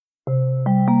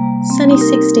Sunny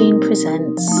 16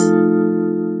 presents.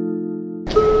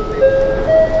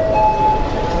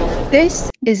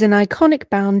 This is an iconic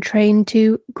bound train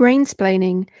to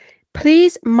Grainsplaining.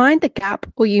 Please mind the gap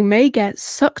or you may get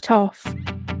sucked off.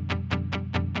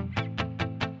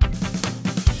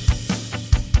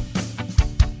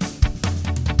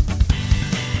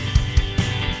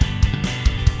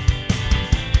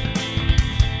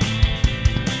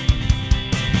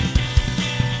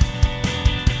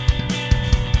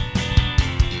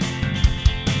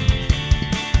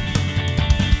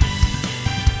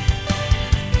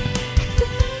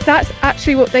 That's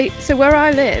actually what so where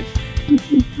I live,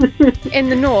 in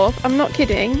the north, I'm not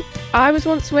kidding, I was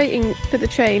once waiting for the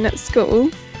train at school,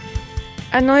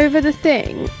 and over the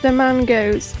thing, the man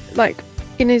goes, like,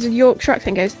 in his Yorkshire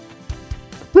accent goes,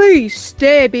 "Please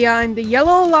stay behind the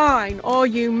yellow line or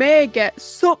you may get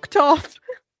sucked off."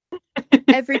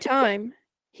 Every time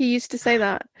he used to say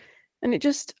that. And I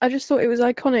just thought it was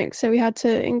iconic, so we had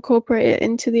to incorporate it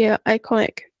into the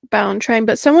iconic bound train.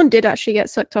 But someone did actually get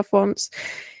sucked off once.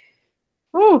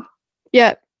 Oh,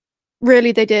 yeah,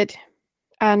 really, they did.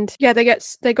 And yeah, they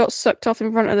got sucked off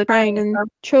in front of the train, and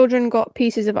children got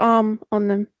pieces of arm on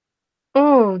them.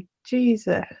 Oh,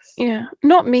 Jesus. Yeah,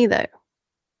 not me though.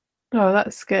 Oh,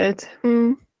 that's good.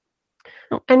 Oh,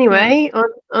 Anyway,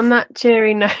 on that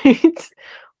cheery note,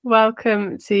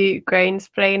 welcome to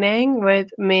Grainsplaining with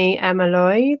me, Emma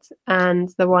Lloyd, and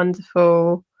the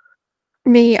wonderful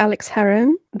Alex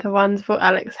Heron.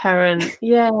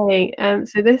 Yay.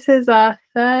 So this is our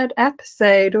third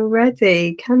episode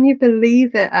already. Can you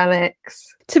believe it,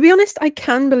 Alex? To be honest, I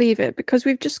can believe it because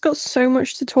we've just got so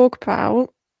much to talk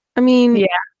about. I mean, yeah,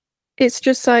 it's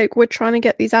just like we're trying to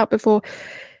get these out before,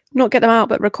 not get them out,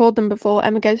 but record them before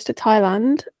Emma goes to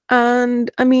Thailand.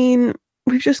 And I mean,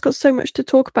 we've just got so much to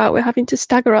talk about. We're having to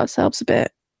stagger ourselves a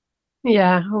bit.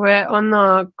 Yeah, we're on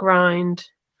our grind.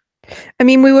 I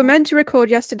mean, we were meant to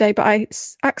record yesterday, but I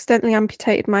accidentally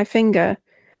amputated my finger.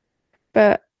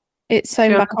 But it's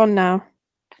sewn back on now.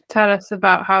 Tell us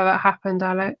about how that happened,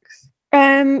 Alex.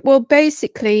 Well,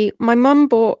 basically, my mum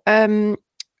bought a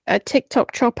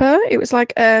TikTok chopper. It was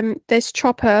like this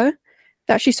chopper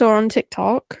that she saw on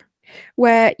TikTok,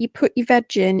 where you put your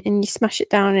veg in and you smash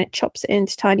it down and it chops it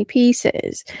into tiny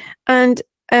pieces. And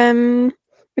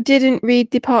I didn't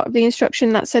read the part of the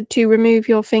instruction that said to remove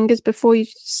your fingers before you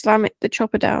slam the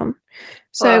chopper down.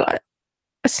 So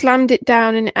I slammed it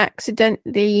down and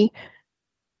accidentally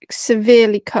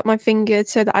severely cut my finger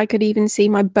so that I could even see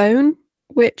my bone,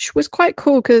 which was quite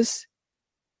cool because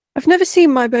I've never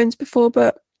seen my bones before,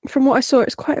 but from what I saw,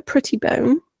 it's quite a pretty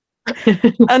bone.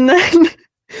 And then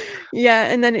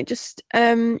and then it just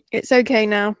it's okay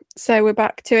now, so we're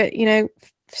back to it. You know,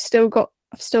 I've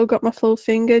still got my full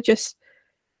finger. Just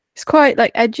it's quite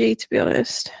like edgy, to be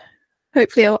honest.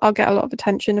 Hopefully I'll get a lot of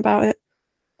attention about it.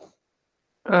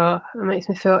 Oh, it makes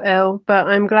me feel ill, but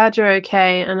I'm glad you're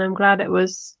okay, and I'm glad it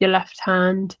was your left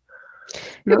hand.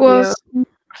 It was your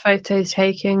photo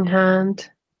taking hand.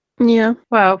 Yeah.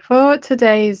 Well, for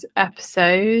today's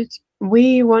episode,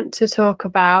 we want to talk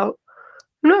about,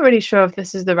 I'm not really sure if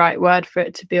this is the right word for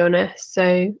it, to be honest,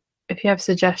 so if you have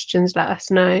suggestions, let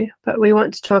us know, but we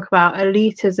want to talk about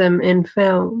elitism in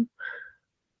film.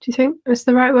 Do you think that's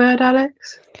the right word,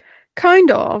 Alex?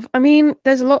 Kind of. I mean,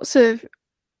 there's lots of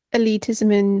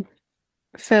elitism in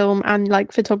film and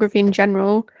like photography in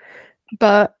general,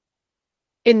 but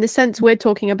in the sense we're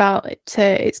talking about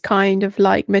it's kind of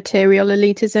like material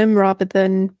elitism rather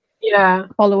than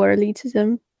follower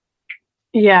elitism.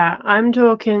 Yeah, I'm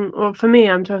talking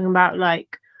about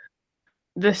like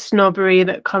the snobbery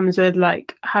that comes with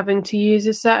like having to use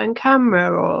a certain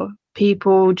camera, or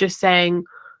people just saying,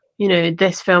 you know,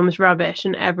 this film's rubbish,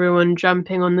 and everyone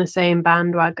jumping on the same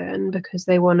bandwagon because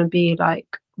they want to be like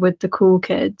with the cool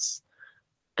kids,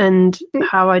 and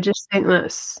how I just think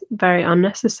that's very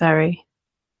unnecessary.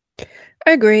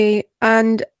 I agree,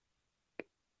 and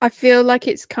I feel like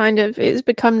it's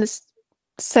become the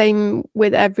same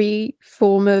with every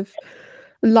form of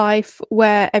life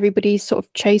where everybody's sort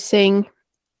of chasing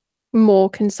more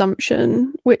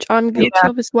consumption, which I'm guilty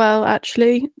of as well,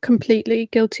 actually, completely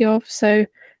guilty of. So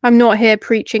I'm not here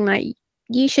preaching like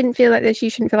you shouldn't feel like this,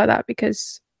 you shouldn't feel like that,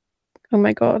 because oh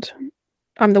my god,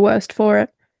 I'm the worst for it.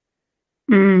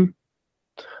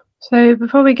 So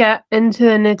before we get into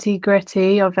the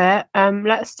nitty-gritty of it,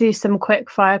 let's do some quick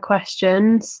fire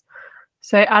questions.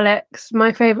 So Alex,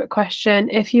 my favourite question,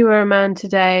 if you were a man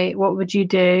today, what would you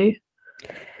do?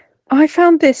 I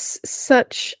found this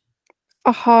such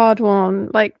a hard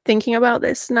one, like thinking about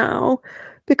this now,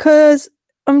 because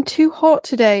I'm too hot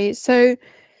today. So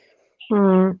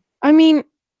I mean,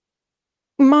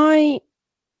 my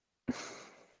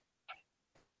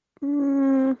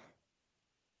What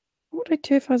would I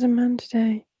do if I was a man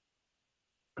today?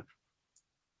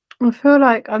 I feel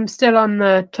like I'm still on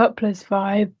the topless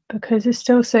vibe because it's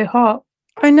still so hot.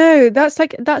 I know, that's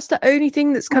the only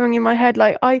thing that's coming in my head.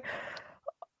 Like I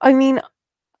mean,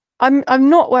 I'm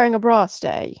not wearing a bra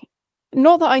today.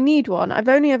 Not that I need one. I've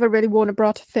only ever really worn a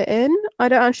bra to fit in. I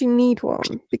don't actually need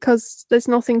one because there's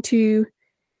nothing to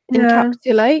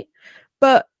encapsulate.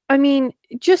 But I mean,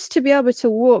 just to be able to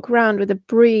walk around with a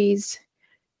breeze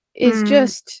is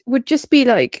would just be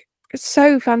like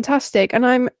so fantastic. And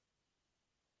I'm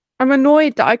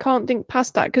annoyed that I can't think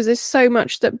past that because there's so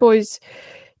much that boys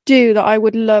do that I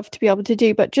would love to be able to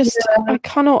do, but just I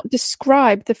cannot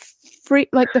describe the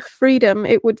freedom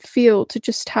it would feel to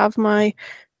just have my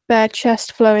bare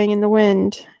chest flowing in the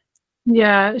wind.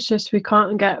 Yeah, it's just we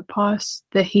can't get past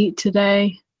the heat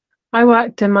today. I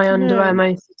worked in my underwear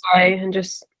most of the day and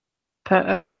just put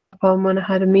it on when I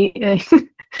had a meeting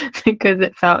because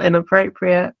it felt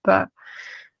inappropriate. But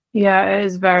yeah, it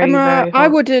is very, very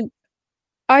hot.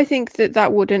 I think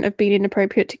that wouldn't have been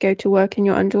inappropriate to go to work in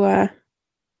your underwear.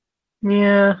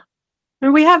 Yeah.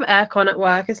 And we have aircon at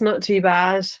work. It's not too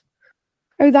bad.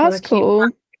 Oh, that's cool.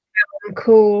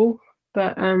 Cool.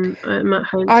 But I'm at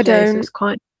home today, I don't. so it's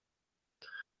quite...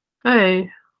 Oh,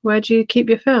 where do you keep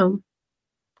your film?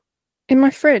 In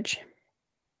my fridge.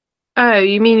 Oh,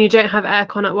 you mean you don't have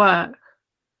aircon at work?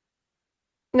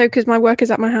 No, because my work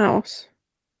is at my house.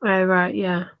 Oh, right,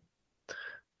 yeah.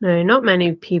 No, not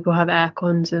many people have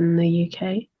aircons in the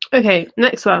UK. Okay,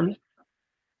 next one.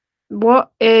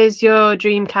 What is your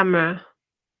dream camera?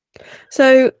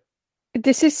 So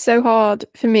this is so hard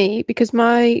for me because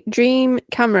my dream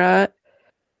camera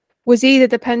was either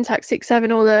the Pentax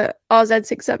 6.7 or the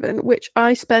RZ6.7, which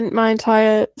I spent my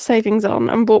entire savings on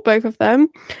and bought both of them.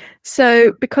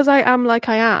 So because I am like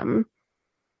I am,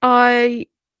 I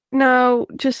now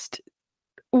just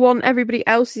want everybody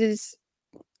else's,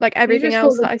 like everything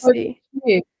else that I see.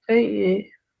 Don't you?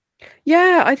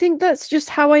 Yeah, I think that's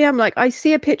just how I am. Like I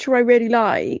see a picture I really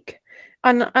like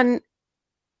and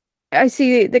I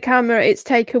see the camera it's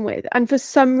taken with, and for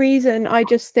some reason I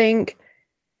just think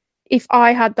if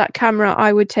I had that camera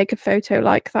I would take a photo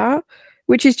like that,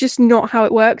 which is just not how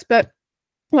it works. But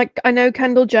like I know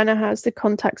Kendall Jenner has the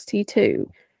Contax T2,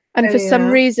 and for some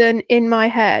reason in my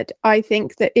head I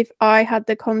think that if I had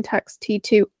the Contax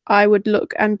T2 I would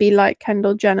look and be like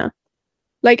Kendall Jenner.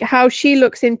 Like how she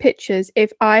looks in pictures,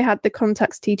 if I had the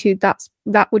Contax T2,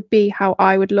 that would be how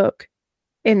I would look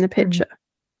in the picture.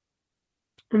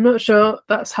 I'm not sure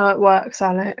that's how it works,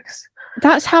 Alex.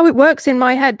 That's how it works in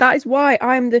my head. That is why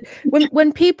I'm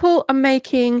when people are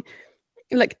making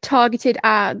like targeted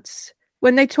ads,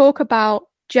 when they talk about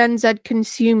Gen Z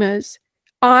consumers,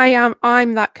 I'm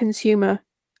that consumer.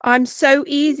 I'm so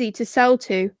easy to sell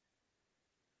to.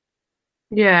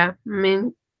 Yeah, I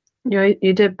mean,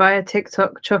 you did buy a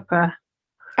TikTok chopper.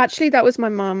 Actually, that was my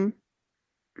mum.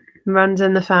 Runs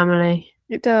in the family.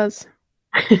 It does.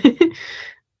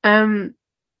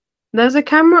 There's a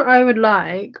camera I would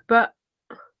like, but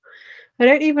I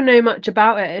don't even know much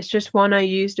about it. It's just one I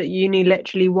used at uni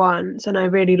literally once and I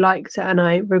really liked it and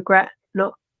I regret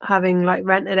not having like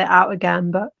rented it out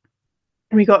again, but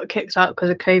we got kicked out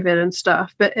because of COVID and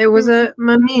stuff. But it was a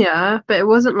Mamiya, but it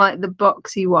wasn't like the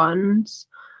boxy ones.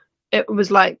 It was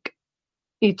like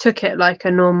you took it like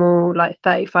a normal like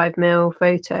 35mm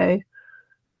photo,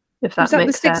 if that makes sense.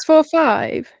 Was that the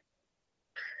 645?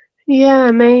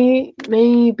 Yeah,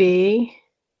 maybe.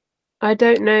 I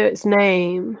don't know its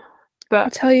name, but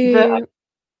I'll tell you.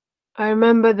 I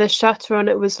remember the shutter on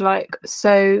it was like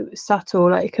so subtle,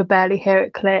 like you could barely hear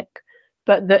it click,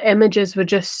 but the images were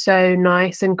just so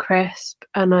nice and crisp,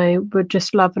 and I would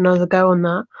just love another go on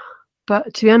that.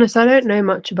 But to be honest, I don't know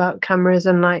much about cameras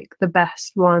and like the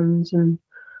best ones, and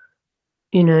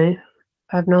I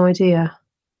have no idea.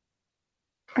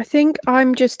 I think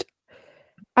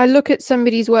I look at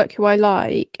somebody's work who I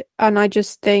like, and I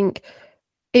just think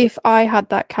if I had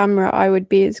that camera, I would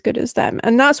be as good as them.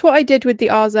 And that's what I did with the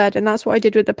RZ, and that's what I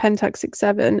did with the Pentax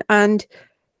 6.7. And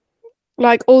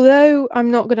like, although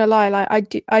I'm not gonna lie,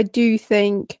 like I do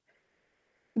think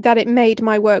that it made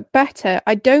my work better.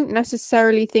 I don't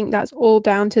necessarily think that's all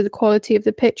down to the quality of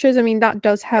the pictures. I mean, that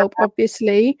does help,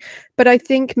 obviously, but I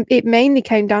think it mainly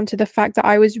came down to the fact that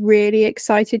I was really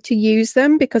excited to use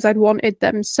them because I'd wanted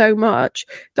them so much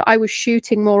that I was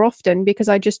shooting more often because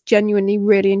I just genuinely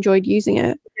really enjoyed using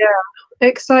it. Yeah,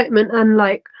 excitement and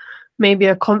like maybe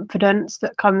a confidence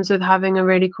that comes with having a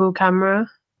really cool camera.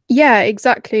 Yeah,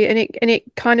 exactly. And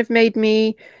it kind of made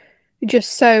me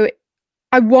just so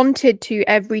I wanted to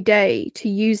every day to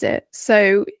use it.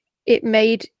 So it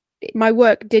made my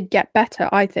work did get better,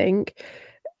 I think.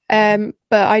 But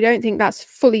I don't think that's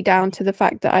fully down to the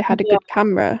fact that I had a good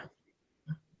camera.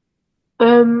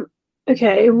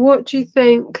 Okay, what do you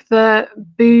think the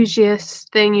bougiest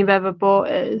thing you've ever bought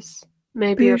is?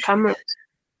 Maybe your camera.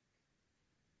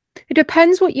 It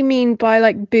depends what you mean by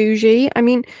like bougie. I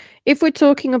mean, if we're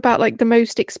talking about like the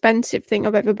most expensive thing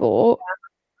I've ever bought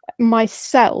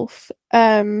myself,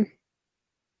 the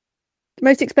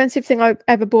most expensive thing I've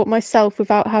ever bought myself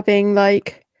without having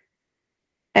like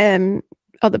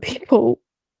other people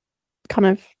kind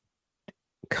of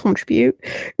contribute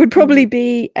would probably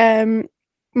be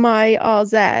my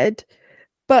RZ.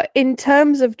 But in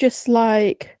terms of just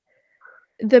like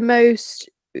the most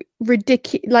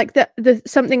ridiculous, like the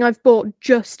something I've bought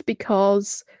just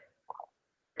because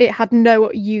it had no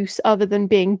use other than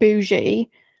being bougie,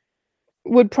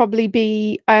 would probably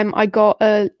be I got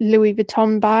a Louis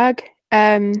Vuitton bag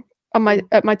on my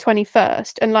at my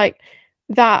 21st, and like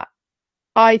that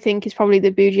I think is probably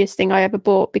the bougiest thing I ever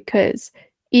bought, because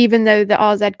even though the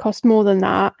RZ cost more than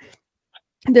that,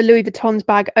 the Louis Vuitton's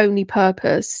bag only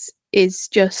purpose is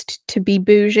just to be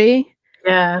bougie.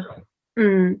 Yeah.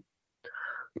 I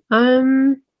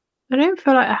don't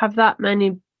feel like I have that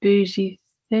many bougie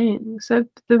things. So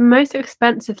the most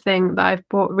expensive thing that I've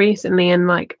bought recently in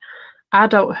like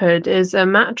adulthood is a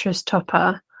mattress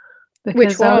topper.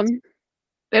 Which one?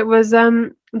 It was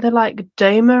the like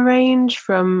Doma range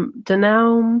from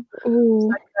Dunelm. Ooh.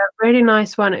 Like a really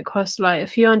nice one. It cost like a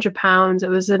few £100s. It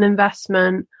was an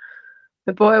investment.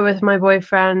 I bought it with my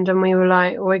boyfriend, and we were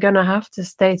like, we're gonna have to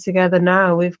stay together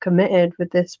now. We've committed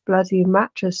with this bloody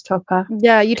mattress topper.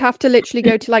 Yeah, you'd have to literally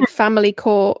go to like family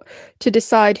court to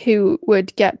decide who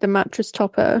would get the mattress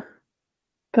topper.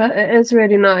 But it is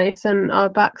really nice, and our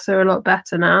backs are a lot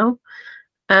better now.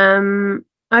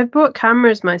 I've bought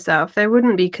cameras myself. They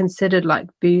wouldn't be considered like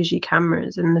bougie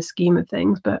cameras in the scheme of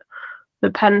things, but the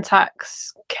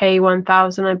Pentax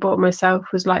K1000 I bought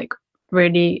myself was like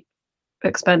really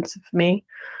expensive for me.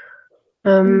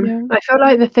 I feel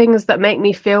like the things that make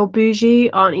me feel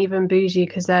bougie aren't even bougie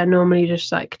because they're normally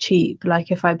just like cheap.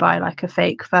 Like if I buy like a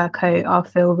fake fur coat, I'll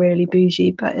feel really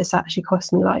bougie, but it's actually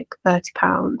cost me like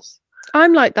 £30.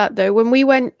 I'm like that though. When we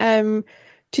went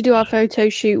to do our photo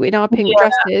shoot in our pink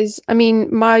dresses, I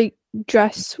mean, my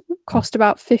dress cost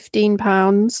about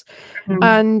 £15,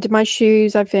 and my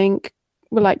shoes, I think,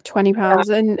 were like £20.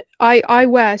 And I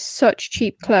wear such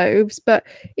cheap clothes, but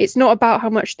it's not about how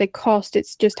much they cost,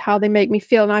 it's just how they make me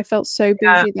feel, and I felt so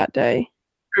bougie that day.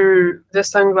 The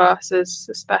sunglasses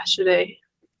especially.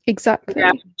 Exactly.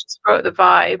 Yeah, just brought the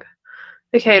vibe.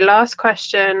 Okay, last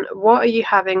question. What are you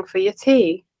having for your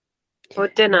tea? Or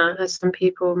dinner, as some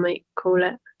people might call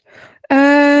it.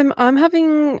 I'm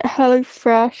having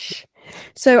HelloFresh.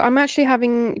 So I'm actually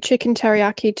having chicken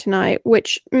teriyaki tonight,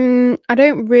 which I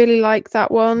don't really like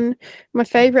that one. My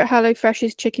favourite HelloFresh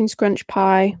is chicken scrunch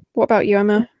pie. What about you,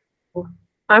 Emma?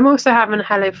 I'm also having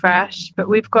HelloFresh, but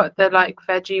we've got the like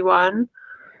veggie one.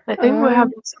 I think we're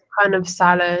having some kind of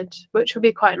salad, which will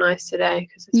be quite nice today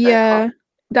because it's very hot.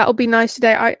 That'll be nice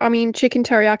today. I mean, chicken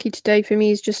teriyaki today for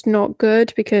me is just not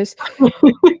good because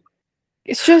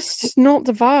it's just not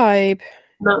the vibe.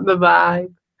 Not the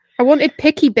vibe. I wanted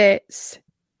picky bits.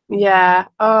 Yeah.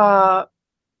 Oh,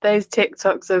 those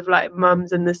TikToks of like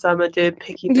mums in the summer doing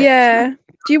picky bits. Yeah.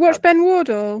 Do you watch Ben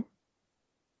Wardle?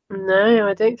 No,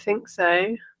 I don't think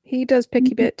so. He does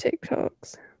picky bit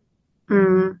TikToks.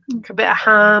 A bit of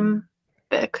ham,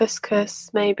 a bit of couscous,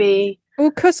 maybe. Oh,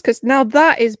 couscous. Now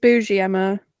that is bougie,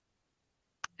 Emma.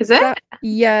 Is it?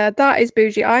 That is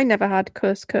bougie. I never had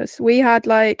couscous. We had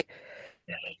like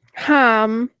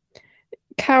ham,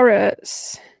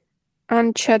 carrots,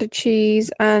 and cheddar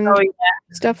cheese and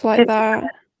stuff like that.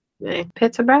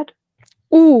 Pita bread?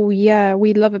 Oh yeah,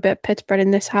 we love a bit of pita bread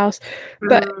in this house,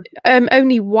 but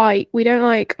only white. We don't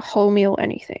like wholemeal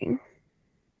anything.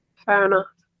 Fair enough.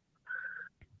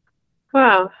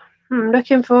 Wow, I'm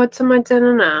looking forward to my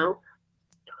dinner now.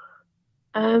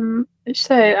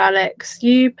 So Alex,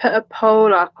 you put a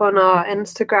poll up on our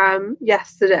Instagram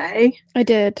yesterday. I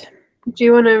did. Do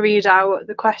you want to read out what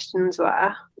the questions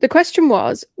were? The question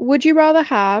was, would you rather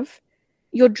have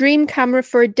your dream camera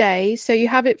for a day, so you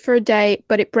have it for a day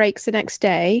but it breaks the next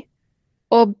day,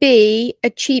 or B, a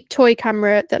cheap toy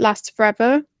camera that lasts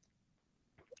forever?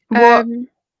 Well,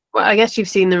 I guess you've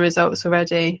seen the results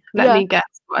already. Let me guess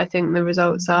what I think the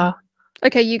results are.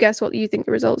 Okay, you guess what you think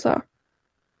the results are.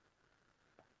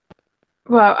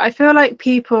 Well, I feel like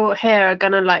people here are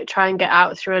going to like try and get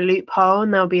out through a loophole,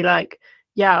 and they'll be like,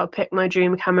 yeah, I'll pick my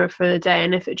dream camera for the day,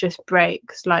 and if it just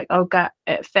breaks, like I'll get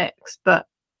it fixed. But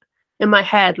in my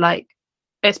head, like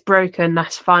it's broken,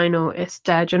 that's final, it's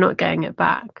dead, you're not getting it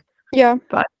back. Yeah.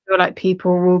 But I feel like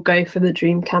people will go for the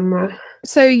dream camera.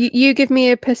 So you give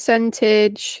me a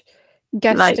percentage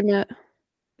guesstimate.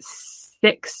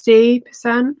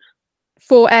 60%.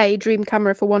 For A, dream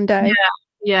camera for one day.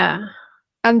 Yeah.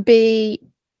 And B,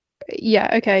 yeah,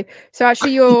 okay. So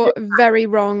actually you're very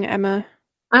wrong, Emma.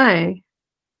 Oh.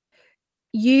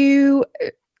 You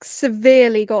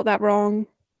severely got that wrong.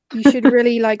 You should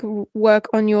really like work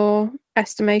on your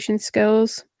estimation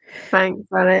skills. Thanks,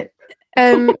 Alex.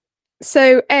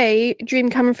 So A, dream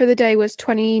camera for the day was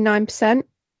 29%.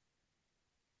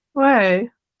 Whoa.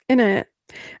 Innit?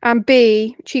 And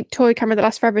B, cheap toy camera that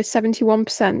lasts forever is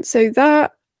 71%. So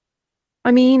that,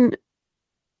 I mean,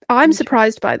 I'm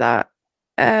surprised by that.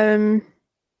 And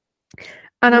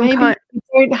Maybe I'm we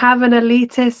don't have an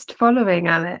elitist following,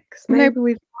 Alex. Maybe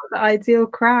we've got the ideal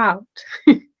crowd.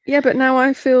 Yeah, but now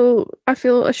I feel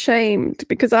ashamed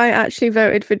because I actually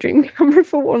voted for dream camera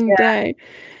for one day.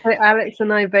 So Alex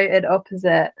and I voted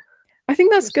opposite. I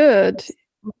think that's good.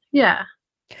 Yeah.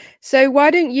 So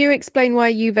why don't you explain why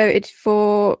you voted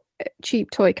for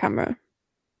cheap toy camera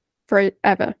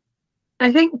forever?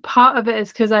 I think part of it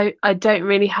is because I don't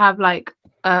really have like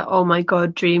oh my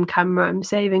god dream camera I'm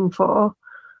saving for.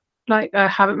 Like I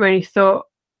haven't really thought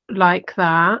like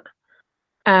that.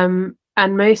 And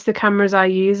most of the cameras I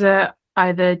use are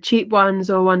either cheap ones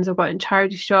or ones I've got in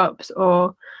charity shops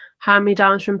or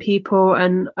hand-me-downs from people,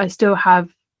 and I still have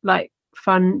like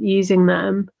fun using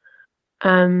them.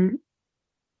 And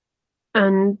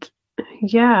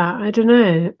yeah, I don't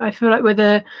know. I feel like with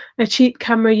a cheap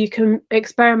camera you can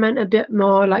experiment a bit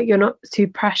more, like you're not too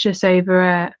precious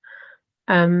over it.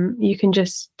 You can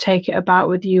just take it about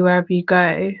with you wherever you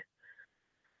go.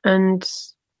 And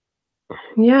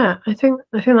yeah, I think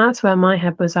that's where my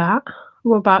head was at.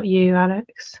 What about you,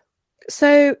 Alex?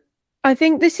 So I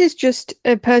think this is just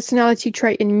a personality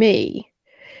trait in me,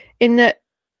 in that,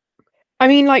 I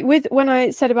mean, like when I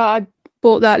said about I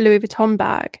bought that Louis Vuitton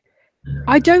bag,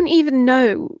 I don't even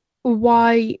know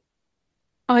why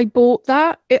I bought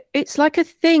that. It's like a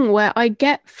thing where I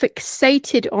get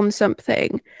fixated on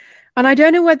something, and I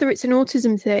don't know whether it's an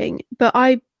autism thing, but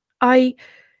I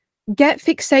get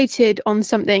fixated on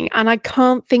something and I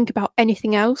can't think about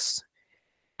anything else.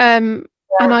 And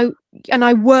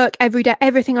I work every day.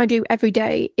 Everything I do every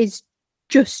day is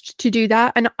just to do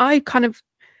that. And I kind of,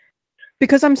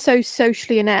 because I'm so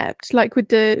socially inept, like with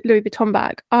the Louis Vuitton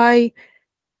bag, I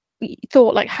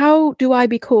thought, like, how do I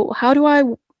be cool? How do I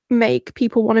make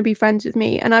people want to be friends with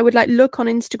me? And I would like look on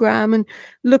Instagram and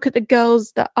look at the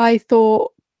girls that I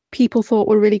thought people thought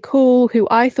were really cool, who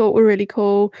I thought were really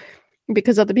cool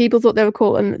because other people thought they were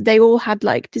cool, and they all had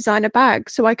like designer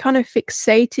bags. So I kind of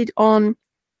fixated on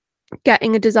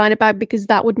getting a designer bag because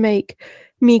that would make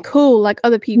me cool like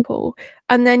other people.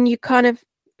 And then you kind of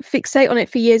fixate on it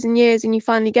for years and years, and you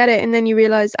finally get it, and then you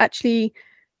realize actually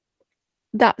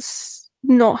that's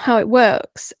not how it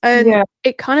works. And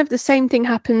it kind of the same thing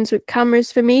happens with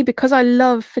cameras for me, because I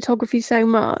love photography so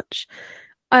much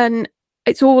and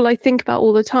it's all I think about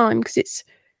all the time because it's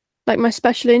like my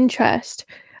special interest.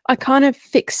 I kind of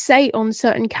fixate on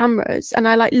certain cameras and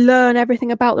I like learn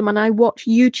everything about them, and I watch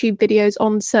YouTube videos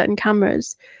on certain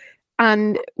cameras,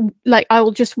 and like I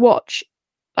will just watch,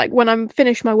 like when I'm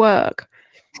finished my work,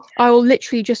 I will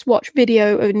literally just watch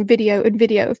video and video and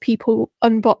video of people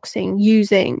unboxing,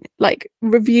 using like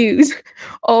reviews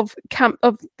of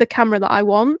the camera that I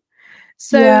want.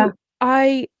 So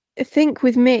I think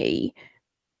with me,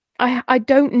 I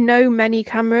don't know many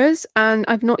cameras and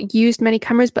I've not used many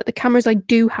cameras, but the cameras I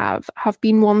do have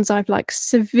been ones I've like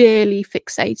severely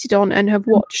fixated on and have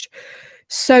watched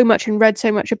so much and read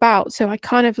so much about. So I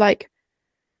kind of like,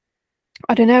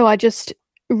 I don't know, I just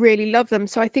really love them.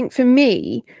 So I think for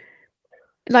me,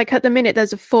 like at the minute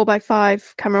there's a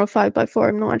 4x5 camera or 5x4,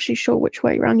 I'm not actually sure which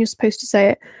way around you're supposed to say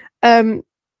it,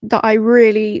 that I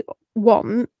really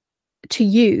want to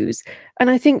use. And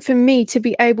I think for me to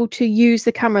be able to use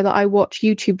the camera that I watch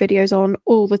YouTube videos on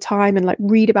all the time and like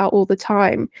read about all the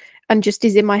time and just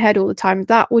is in my head all the time,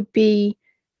 that would be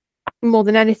more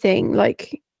than anything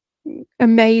like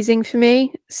amazing for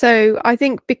me. So I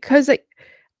think because I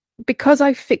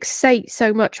fixate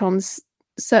so much on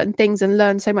certain things and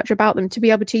learn so much about them, to be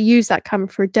able to use that camera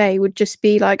for a day would just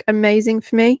be like amazing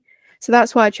for me. So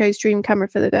that's why I chose dream camera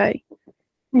for the day.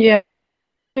 Yeah,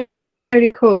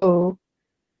 really cool.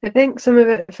 I think some of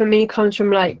it for me comes from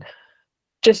like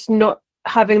just not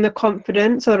having the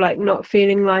confidence, or like not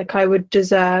feeling like I would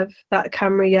deserve that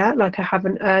camera yet, like I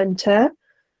haven't earned it,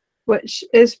 which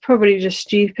is probably just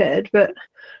stupid. But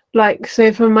like,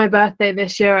 so for my birthday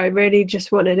this year I really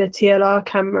just wanted a TLR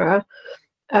camera,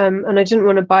 And I didn't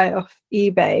want to buy it off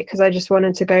eBay because I just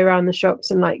wanted to go around the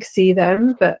shops and like see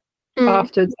them. But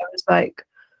afterwards, I was like,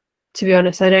 to be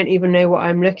honest, I don't even know what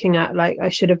I'm looking at. Like, I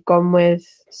should have gone with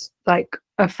like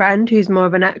a friend who's more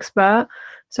of an expert.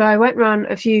 So I went around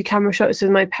a few camera shops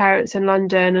with my parents in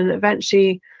London and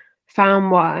eventually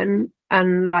found one.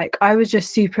 And like, I was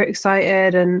just super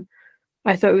excited and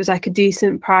I thought it was like a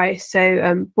decent price.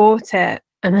 So bought it,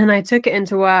 and then I took it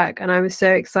into work and I was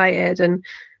so excited. And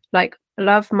like, I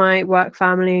love my work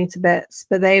family to bits,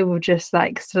 but they were just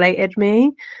like slated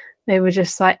me. They were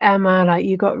just like, Emma, like,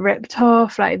 you got ripped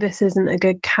off, like, this isn't a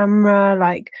good camera,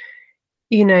 like,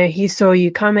 you know, he saw you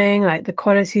coming, like, the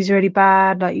quality's really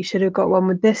bad, like, you should have got one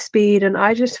with this speed. And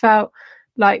I just felt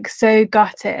like so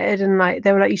gutted, and like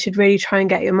they were like, you should really try and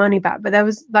get your money back. But there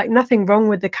was like nothing wrong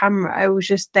with the camera, it was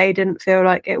just they didn't feel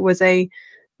like it was a,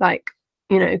 like,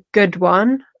 you know, good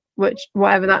one, which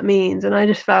whatever that means. And I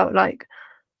just felt like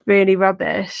really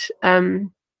rubbish.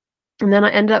 And then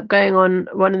I ended up going on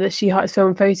one of the She Hearts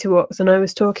film photo walks, and I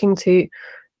was talking to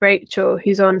Rachel,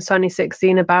 who's on Sunny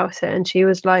 16, about it, and she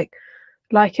was like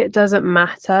it doesn't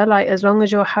matter, like, as long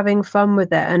as you're having fun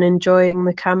with it and enjoying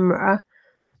the camera,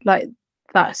 like,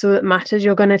 that's all that matters.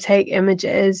 You're going to take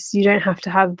images, you don't have to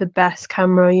have the best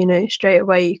camera, you know, straight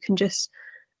away. You can just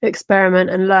experiment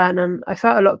and learn. And I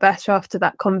felt a lot better after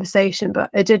that conversation, but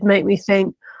it did make me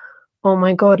think, oh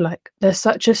my god, like, there's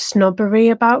such a snobbery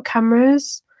about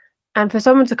cameras. And for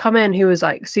someone to come in who was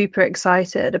like super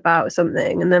excited about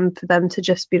something, and then for them to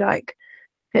just be like,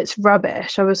 it's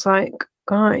rubbish, I was like,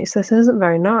 guys, this isn't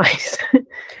very nice.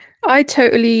 I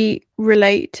totally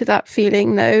relate to that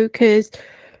feeling though, because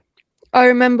I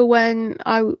remember when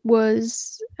I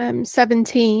was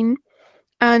 17,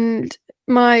 and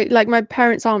my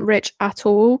parents aren't rich at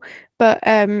all, but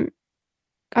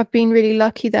I've been really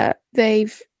lucky that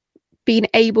they've been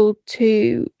able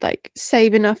to like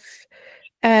save enough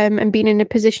and been in a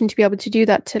position to be able to do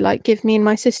that, to like give me and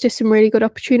my sister some really good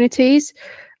opportunities.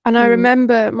 And I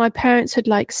remember my parents had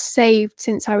like saved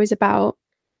since I was about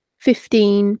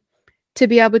 15 to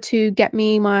be able to get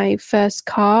me my first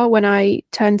car when I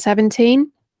turned 17.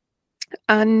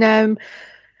 And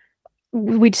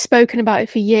we'd spoken about it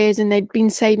for years, and they'd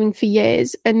been saving for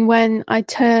years. And when I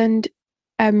turned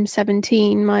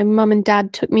 17, my mum and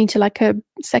dad took me to like a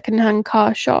secondhand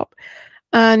car shop,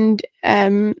 and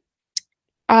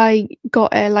I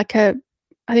got I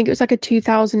think it was like a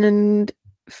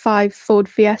 2005 Ford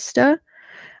Fiesta.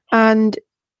 And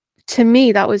to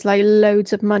me, that was like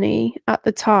loads of money at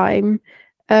the time.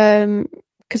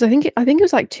 Because I think it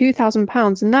was like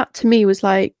 £2,000. And that to me was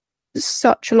like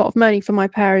such a lot of money for my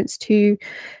parents to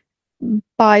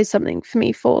buy something for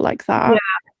me for like that. Yeah.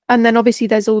 And then obviously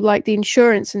there's all like the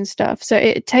insurance and stuff. So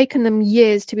it had taken them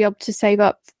years to be able to save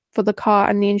up for the car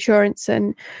and the insurance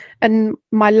and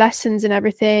my lessons and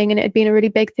everything. And it had been a really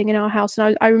big thing in our house.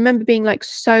 And I remember being like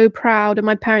so proud, and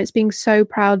my parents being so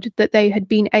proud that they had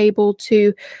been able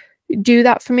to do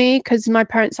that for me, because my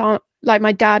parents aren't, like,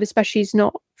 my dad especially is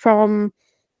not from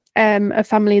a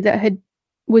family that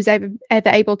was ever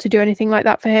able to do anything like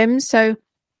that for him. So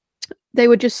they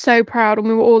were just so proud, and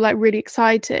we were all like really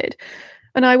excited.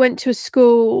 And I went to a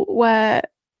school where,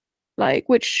 like,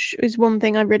 which is one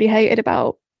thing I really hated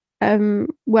about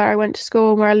where I went to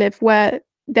school and where I live, where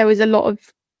there was a lot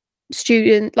of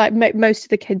students, like most of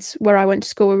the kids where I went to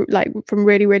school were like from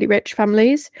really, really rich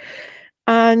families.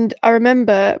 And I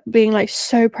remember being like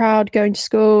so proud going to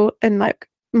school, and like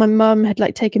my mum had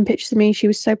like taken pictures of me. She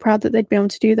was so proud that they'd be able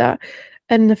to do that.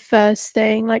 And the first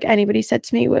thing like anybody said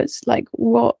to me was like,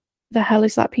 what the hell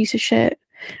is that piece of shit?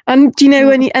 And do you know,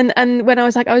 when I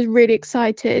was like, I was really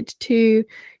excited to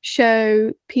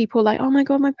show people like, oh my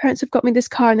god, my parents have got me this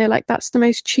car, and they're like, that's the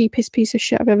most cheapest piece of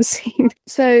shit I've ever seen.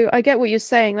 So I get what you're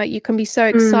saying, like, you can be so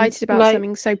excited about like,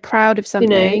 something, so proud of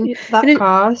something, you know, that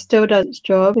car still does its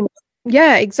job.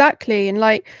 Yeah, exactly. And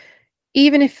like,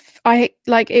 even if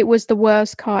it was the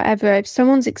worst car ever, if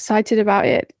someone's excited about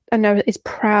it and is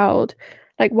proud,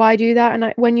 like, why do that?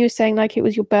 And when you were saying like it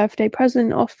was your birthday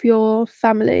present off your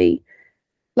family,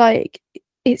 like,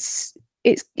 it's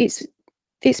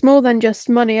more than just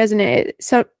money, isn't it?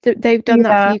 So they've done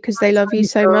that for you because they love you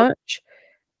so much.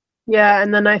 Yeah.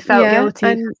 And then I felt guilty,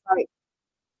 and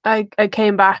like I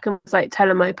came back and was like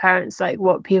telling my parents like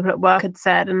what people at work had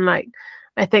said, and like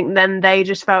I think then they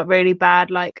just felt really bad,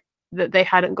 like that they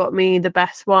hadn't got me the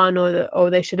best one, or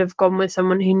they should have gone with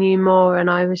someone who knew more. And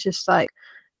I was just like,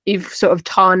 you've sort of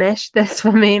tarnished this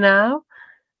for me now.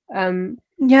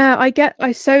 Yeah,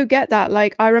 I so get that.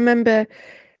 Like, I remember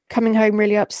coming home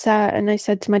really upset, and I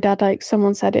said to my dad, like,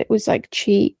 someone said it was like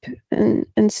cheap and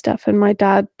stuff, and my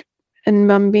dad and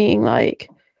mum being like,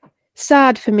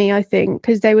 sad for me, I think,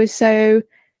 because they were so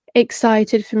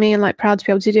excited for me and like proud to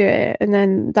be able to do it, and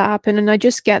then that happened. And I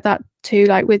just get that too,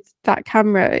 like with that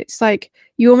camera, it's like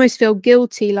you almost feel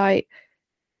guilty, like,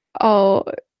 oh,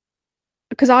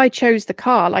 because I chose the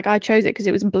car, like I chose it because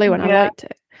it was blue and I Yeah. liked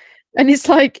it. And it's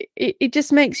like it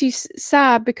just makes you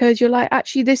sad, because you're like,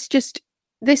 actually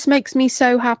this makes me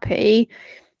so happy,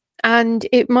 and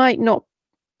it might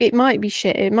be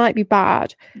shit, it might be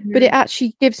bad, but it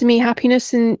actually gives me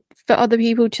happiness, and for other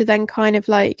people to then kind of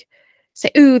like say,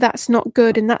 "Ooh, that's not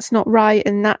good and that's not right,"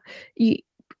 and that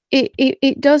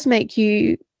it does make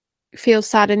you feel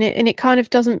sad, and it kind of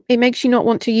doesn't, it makes you not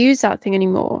want to use that thing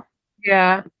anymore.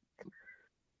 Yeah.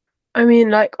 I mean,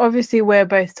 like, obviously we're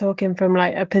both talking from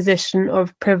like a position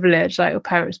of privilege, like our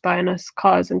parents buying us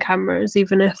cars and cameras,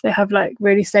 even if they have like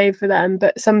really saved for them.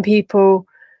 But some people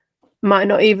might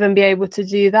not even be able to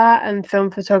do that, and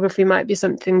film photography might be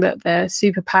something that they're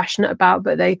super passionate about,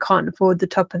 but they can't afford the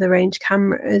top of the range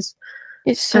cameras.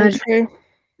 It's so true.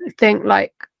 I think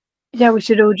like, yeah, we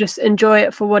should all just enjoy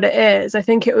it for what it is. I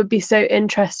think it would be so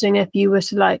interesting if you were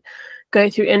to like go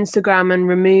through Instagram and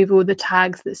remove all the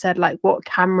tags that said like what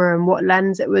camera and what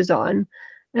lens it was on.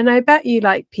 And I bet you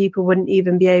like people wouldn't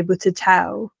even be able to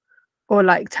tell, or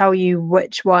like tell you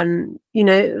which one, you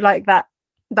know, like that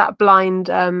blind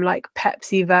like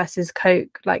Pepsi versus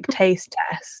Coke like taste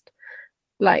test.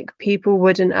 Like people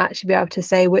wouldn't actually be able to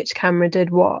say which camera did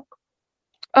what.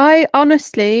 I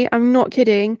honestly, I'm not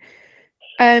kidding.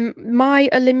 My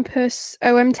Olympus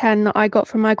OM10 that I got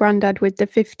from my granddad with the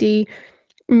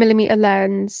 50mm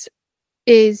lens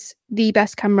is the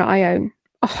best camera I own.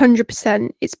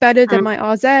 100%. It's better than my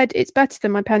RZ. It's better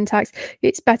than my Pentax.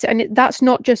 It's better, and that's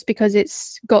not just because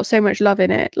it's got so much love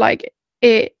in it. Like,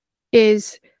 it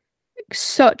is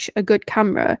such a good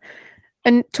camera.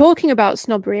 And talking about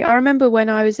snobbery, I remember when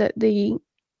I was at the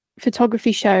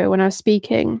photography show when I was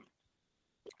speaking,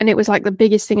 and it was like the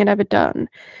biggest thing I'd ever done.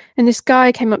 And this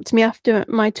guy came up to me after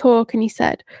my talk and he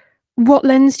said, "What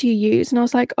lens do you use?" And I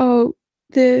was like, "Oh,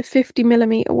 the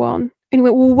 50mm one." And he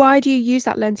went, "Well, why do you use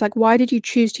that lens? Like, why did you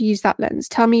choose to use that lens?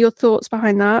 Tell me your thoughts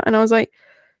behind that." And I was like,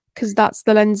 "Because that's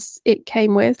the lens it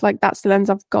came with. Like, that's the lens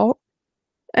I've got."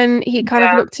 And he kind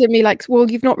of looked at me like,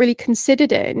 "Well, you've not really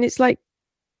considered it." And it's like,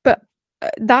 but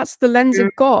that's the lens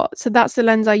I've got. So that's the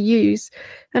lens I use.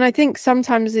 And I think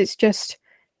sometimes it's just,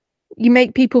 you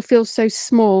make people feel so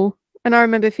small. And I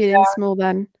remember feeling small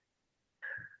then.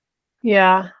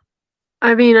 Yeah.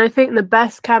 I mean, I think the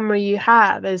best camera you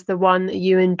have is the one that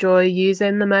you enjoy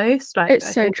using the most. Like,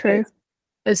 It's so true. It's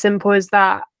as simple as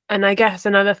that. And I guess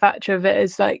another factor of it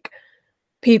is like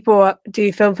people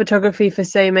do film photography for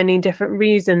so many different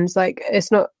reasons. Like,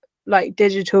 it's not like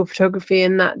digital photography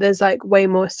in that there's like way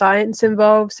more science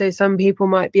involved. So some people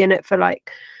might be in it for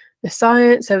like the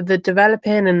science of the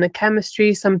developing and the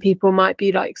chemistry. Some people might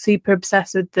be like super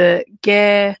obsessed with the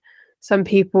gear. Some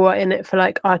people are in it for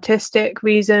like artistic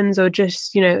reasons, or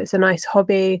just, you know, it's a nice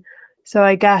hobby. So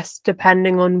I guess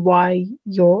depending on why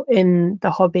you're in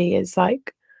the hobby is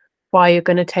like why you're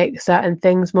going to take certain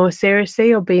things more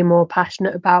seriously or be more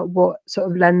passionate about what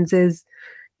sort of lenses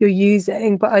you're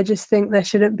using. But I just think there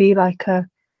shouldn't be like a,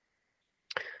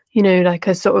 you know, like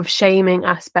a sort of shaming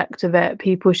aspect of it.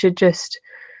 People should just,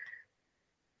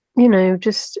 you know,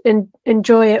 just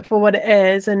enjoy it for what it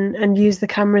is, and use the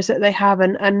cameras that they have,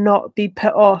 and not be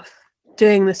put off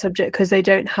doing the subject because they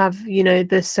don't have, you know,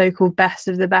 the so-called best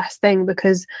of the best thing,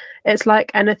 because it's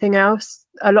like anything else.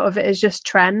 A lot of it is just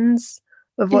trends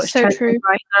of what's so trending true.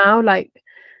 right now, like,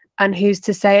 and who's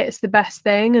to say it's the best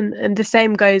thing. And the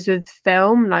same goes with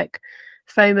film. Like,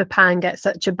 Fomapan gets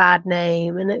such a bad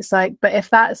name, and it's like, but if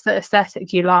that's the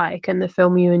aesthetic you like and the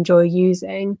film you enjoy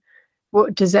using,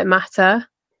 what does it matter?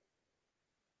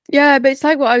 Yeah, but it's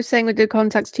like what I was saying with Good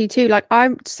Contacts T2. Like I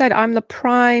said, I'm the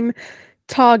prime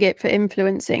target for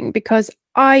influencing because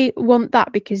I want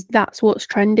that, because that's what's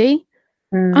trendy.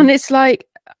 And it's like,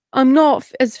 I'm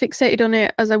not as fixated on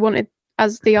it as I wanted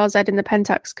as the RZ and the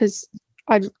Pentax, because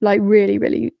I like really,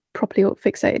 really properly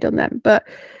fixated on them. But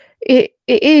it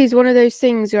is one of those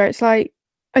things where it's like,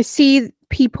 I see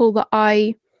people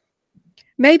that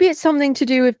maybe it's something to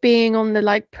do with being on the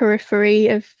like periphery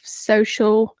of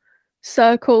social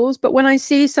circles, but when I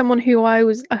see someone who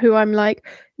I'm like,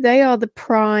 they are the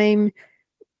prime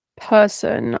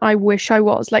person I wish I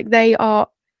was, like they are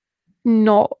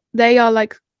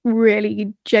like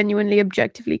really genuinely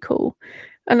objectively cool.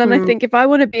 And then I think if I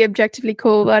want to be objectively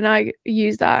cool, then I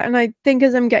use that. And I think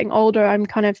as I'm getting older, I'm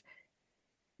kind of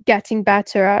getting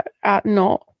better at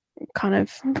not kind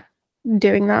of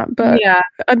doing that, but Yeah,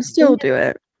 I'm still do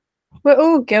it. We're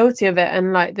all guilty of it,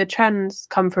 and like the trends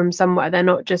come from somewhere. They're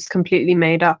not just completely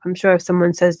made up. I'm sure if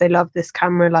someone says they love this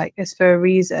camera, like it's for a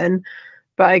reason.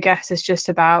 But I guess it's just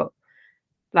about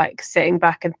like sitting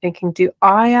back and thinking, do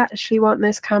I actually want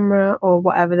this camera or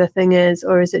whatever the thing is,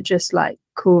 or is it just like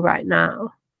cool right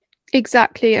now?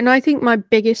 Exactly. And I think my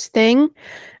biggest thing,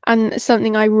 and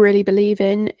something I really believe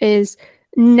in, is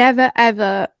never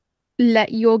ever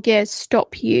let your gear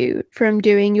stop you from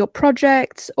doing your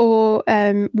projects or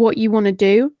what you want to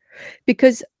do.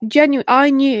 Because I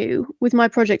knew with my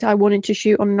project I wanted to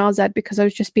shoot on an RZ because I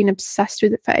was just been obsessed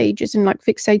with it for ages and like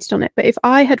fixated on it. But if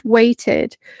I had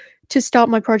waited to start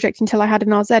my project until I had an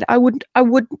RZ, I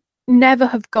would never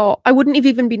have got, I wouldn't have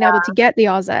even been able to get the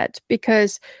RZ,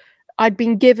 because I'd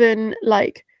been given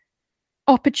like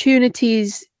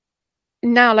opportunities.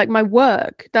 Now, like my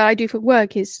work that I do for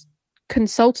work is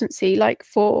consultancy, like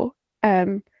for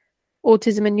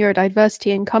autism and neurodiversity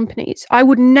in companies. I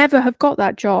would never have got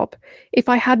that job if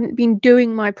I hadn't been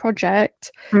doing my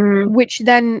project, which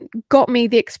then got me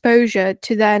the exposure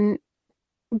to then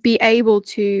be able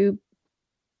to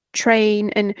train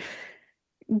and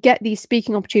get these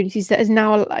speaking opportunities that has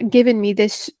now given me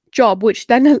this job, which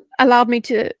then allowed me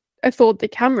to afford the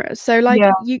camera. So like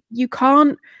you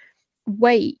can't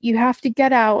wait. You have to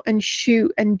get out and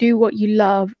shoot and do what you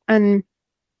love, and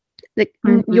like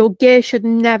your gear should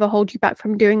never hold you back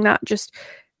from doing that. Just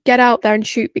get out there and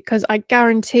shoot, because I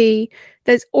guarantee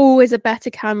there's always a better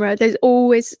camera. There's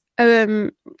always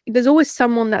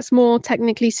someone that's more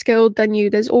technically skilled than you.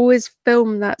 There's always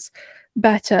film that's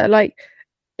better. Like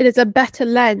there's a better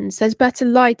lens, there's better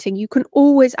lighting. You can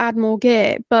always add more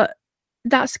gear, but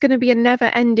that's going to be a never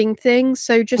ending thing.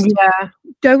 So just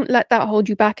don't let that hold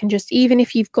you back. And just, even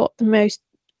if you've got the most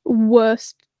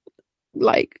worst,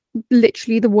 like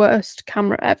literally the worst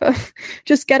camera ever,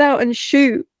 just get out and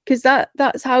shoot, because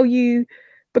that's how you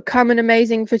become an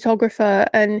amazing photographer.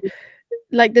 And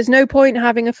like there's no point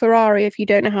having a Ferrari if you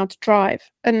don't know how to drive.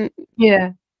 And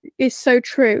it's so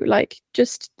true. Like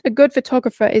just a good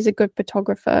photographer is a good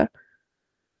photographer.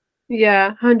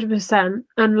 100%.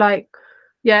 And like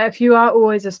if you are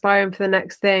always aspiring for the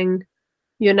next thing,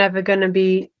 you're never going to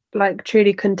be like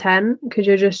truly content, because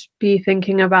you'll just be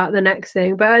thinking about the next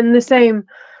thing. But in the same,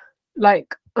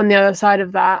 like on the other side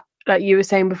of that, like you were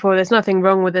saying before, there's nothing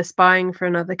wrong with aspiring for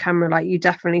another camera. Like you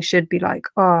definitely should be like,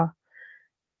 oh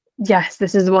yes,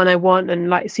 this is the one I want, and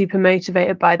like super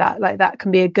motivated by that. Like that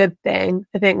can be a good thing.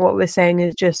 I think what we're saying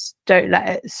is just don't let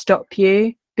it stop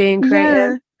you being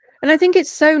creative. And I think it's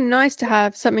so nice to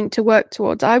have something to work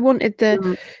towards. I wanted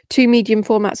the 2 medium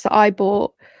formats that I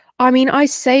bought. I mean, I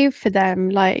saved for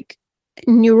them like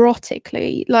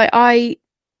neurotically. Like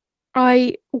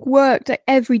I worked like,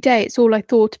 every day. It's all I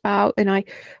thought about. And I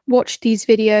watched these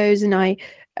videos and I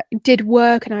did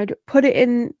work and I'd put it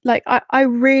in. Like I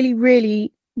really,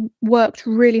 really worked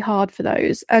really hard for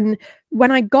those. And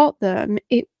when I got them,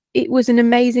 it was an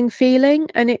amazing feeling.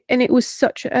 And it was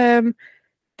such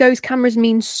those cameras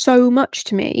mean so much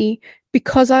to me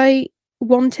because I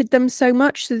wanted them so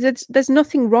much. So there's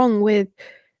nothing wrong with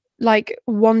like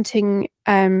wanting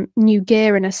new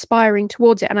gear and aspiring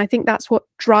towards it. And I think that's what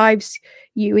drives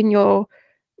you in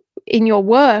your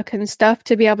work and stuff,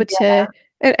 to be able to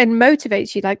and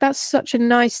motivates you. Like that's such a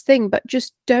nice thing, but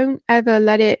just don't ever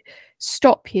let it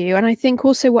stop you. And I think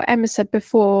also what Emma said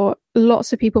before,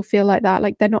 lots of people feel like that,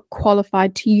 like they're not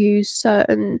qualified to use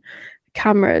certain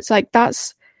cameras. Like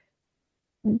that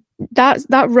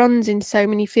runs in so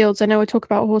many fields. I know I talk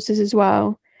about horses as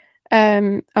well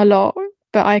a lot,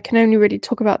 but I can only really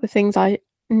talk about the things I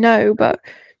know. But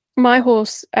my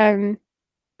horse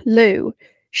Lou,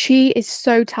 she is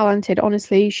so talented.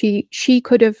 Honestly, she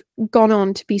could have gone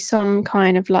on to be some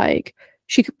kind of like,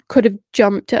 she could have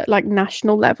jumped at like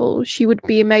national level. She would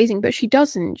be amazing, but she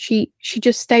doesn't. She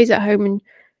just stays at home and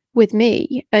with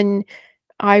me, and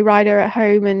I ride her at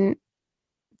home and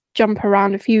jump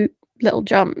around a few little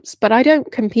jumps, but I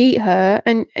don't compete her.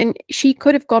 And she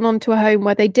could have gone on to a home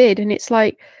where they did, and it's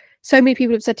like so many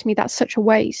people have said to me that's such a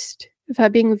waste of her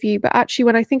being with you. But actually,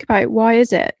 when I think about it, why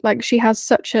is it? Like she has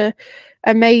such a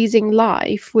amazing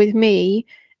life with me,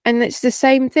 and it's the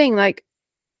same thing. Like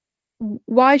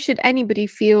why should anybody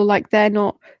feel like they're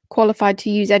not qualified to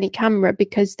use any camera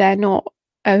because they're not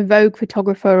a Vogue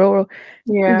photographer or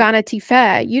Vanity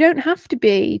Fair? You don't have to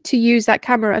be to use that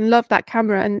camera and love that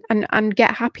camera and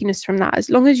get happiness from that. As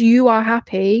long as you are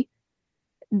happy,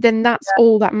 then that's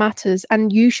all that matters.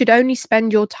 And you should only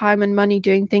spend your time and money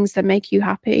doing things that make you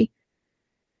happy.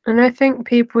 And I think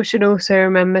people should also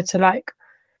remember to like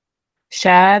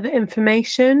share the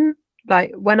information.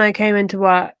 like when I came into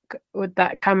work with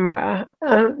that camera,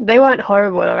 they weren't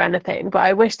horrible or anything, but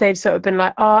I wish they'd sort of been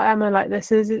like, oh, Emma, like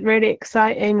this is really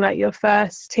exciting, like your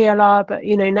first TLR, but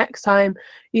you know, next time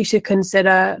you should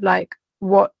consider like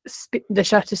what the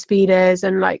shutter speed is,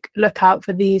 and like look out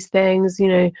for these things, you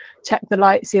know, check the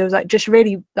light seals, like just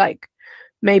really like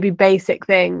maybe basic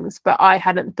things, but I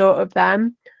hadn't thought of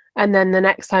them. And then the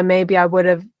next time maybe I would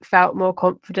have felt more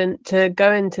confident to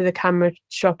go into the camera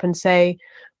shop and say,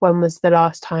 when was the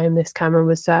last time this camera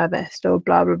was serviced, or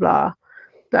blah blah blah.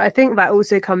 But I think that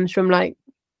also comes from like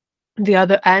the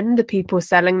other end, the people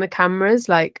selling the cameras.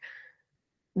 Like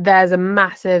there's a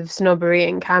massive snobbery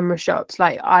in camera shops.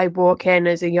 Like I walk in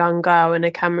as a young girl in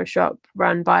a camera shop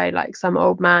run by like some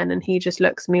old man, and he just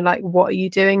looks at me like, what are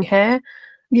you doing here?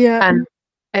 Yeah. And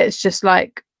it's just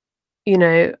like, you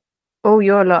know, oh,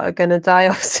 your lot are gonna die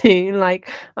off soon. Like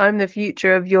I'm the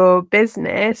future of your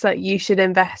business. Like you should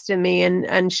invest in me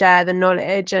and share the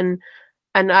knowledge. And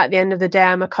at the end of the day,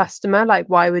 I'm a customer. Like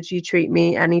why would you treat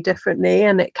me any differently?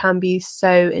 And it can be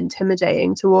so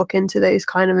intimidating to walk into those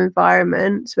kind of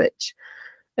environments, which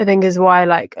I think is why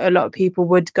like a lot of people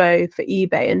would go for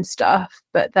eBay and stuff.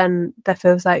 But then there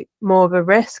feels like more of a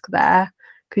risk there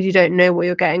because you don't know what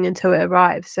you're getting until it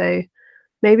arrives. So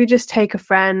maybe just take a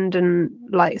friend and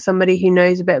like somebody who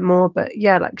knows a bit more, but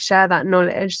yeah, like share that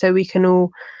knowledge so we can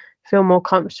all feel more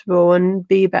comfortable and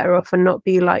be better off and not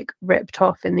be like ripped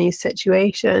off in these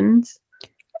situations.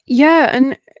 Yeah,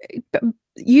 and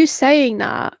you saying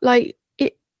that, like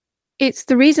it's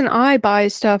the reason I buy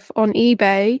stuff on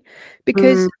eBay,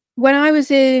 because when I was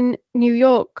in New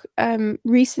York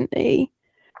recently,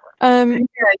 you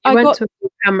went to a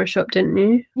camera shop, didn't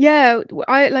you? Yeah,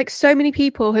 I like so many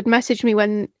people had messaged me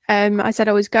when I said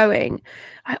I was going.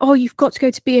 Oh, you've got to go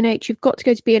to B&H. You've got to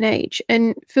go to B&H.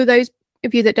 And for those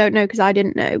of you that don't know, because I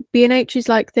didn't know, B&H is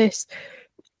like this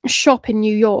shop in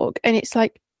New York, and it's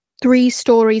like 3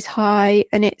 stories high,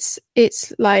 and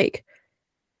it's like,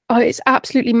 oh, it's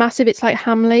absolutely massive. It's like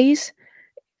Hamleys.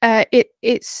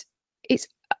 It's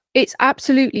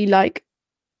absolutely like,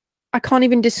 I can't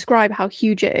even describe how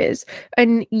huge it is.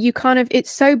 And you kind of, it's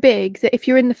so big that if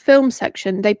you're in the film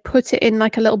section, they put it in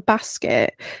like a little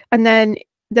basket, and then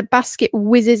the basket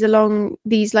whizzes along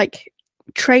these like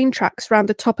train tracks around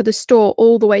the top of the store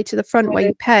all the way to the front where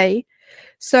you pay.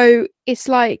 So it's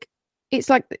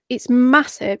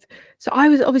massive. So I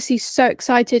was obviously so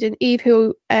excited, and Eve,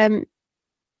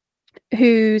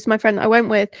 who's my friend that I went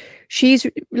with, she's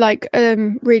like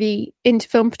really into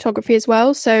film photography as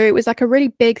well, so it was like a really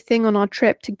big thing on our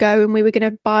trip to go, and we were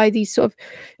going to buy these sort of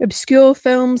obscure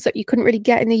films that you couldn't really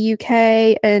get in the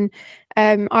UK, and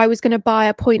I was going to buy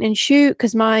a point and shoot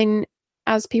because mine,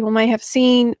 as people may have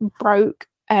seen, broke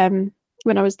when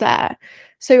I was there.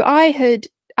 So I had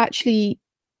actually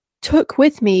took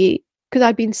with me, because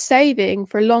I'd been saving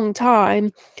for a long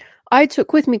time, I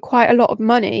took with me quite a lot of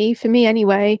money, for me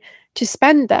anyway, to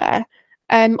spend there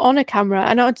on a camera.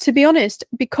 And to be honest,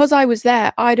 because I was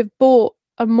there, I'd have bought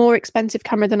a more expensive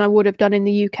camera than I would have done in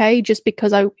the UK, just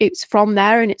because it's from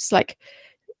there and it's like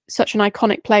such an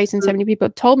iconic place and so many people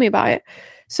had told me about it.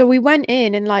 So we went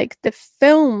in, and like the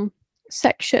film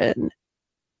section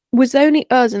was only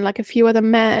us and like a few other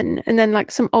men, and then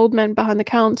like some old men behind the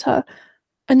counter,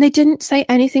 and they didn't say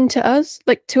anything to us,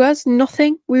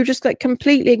 nothing. We were just like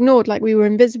completely ignored, like we were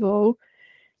invisible.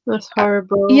 That's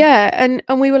horrible. Yeah, and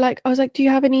we were like, I was like, do you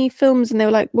have any films? And they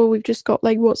were like, well, we've just got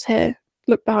like, what's here?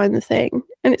 Look behind the thing.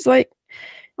 And it's like,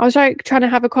 I was like trying to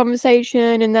have a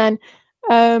conversation, and then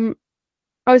I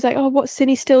was like, oh, what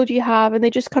cine still do you have? And they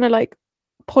just kind of like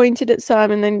pointed at some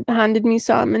and then handed me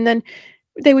some, and then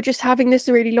they were just having this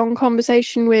really long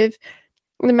conversation with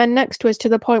the men next to us, to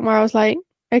the point where I was like,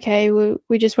 okay,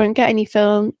 we just won't get any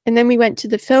film. And then we went to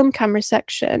the film camera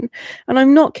section, and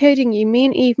I'm not kidding you, me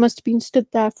and Eve must have been stood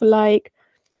there for like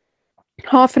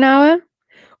half an hour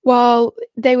while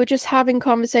they were just having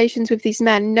conversations with these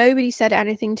men. Nobody said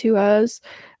anything to us,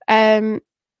 and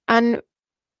kind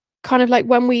of like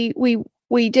when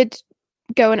we did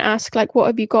go and ask like, what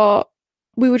have you got,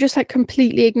 we were just like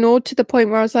completely ignored, to the point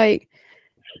where I was like,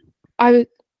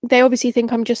 they obviously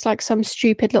think I'm just like some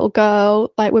stupid little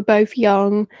girl, like we're both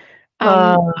young,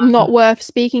 not worth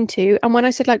speaking to. And when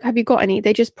I said like, have you got any,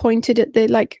 they just pointed at the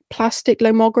like plastic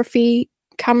lomography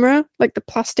camera, like the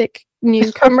plastic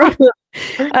new camera.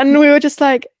 And we were just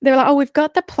like, they were like, oh, we've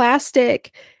got the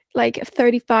plastic like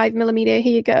 35mm,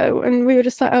 here you go. And we were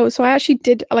just like, oh. So I actually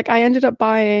did, like, I ended up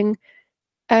buying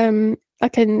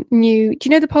like a new, do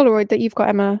you know the Polaroid that you've got,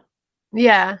 Emma?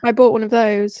 Yeah, I bought one of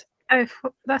those. Oh,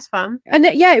 that's fun. And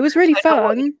yeah, it was really fun.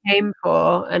 What you came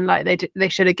for, and like they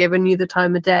should have given you the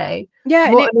time of day.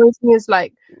 Yeah, what annoys me is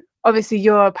like obviously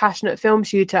you're a passionate film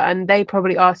shooter and they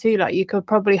probably are too. Like you could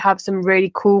probably have some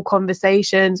really cool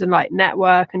conversations and like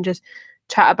network and just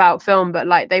chat about film, but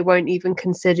like they won't even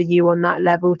consider you on that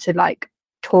level to like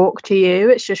talk to you.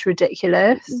 It's just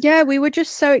ridiculous. Yeah, we were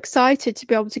just so excited to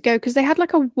be able to go because they had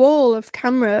like a wall of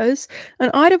cameras, and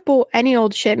I'd have bought any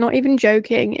old shit, not even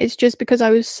joking. It's just because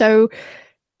I was so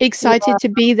excited to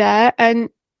be there, and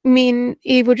me and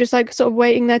Eve were just like sort of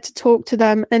waiting there to talk to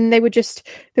them, and there was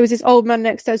this old man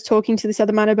next to us talking to this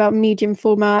other man about medium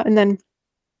format, and then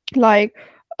like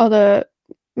other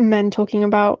men talking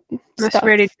about That's stuff.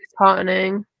 really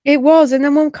disheartening. It was, and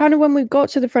then when we got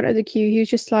to the front of the queue, he was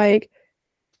just like,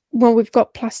 well, we've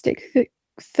got plastic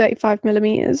 35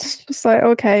 millimeters. Just like,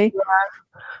 okay.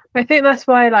 Yeah. I think that's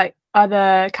why like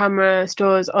other camera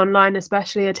stores online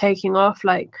especially are taking off,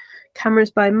 like Cameras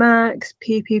by Max,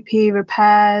 PPP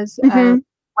Repairs,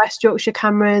 West Yorkshire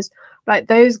Cameras. Like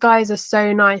those guys are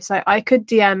so nice. Like I could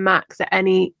DM Max at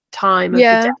any time of the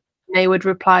day and they would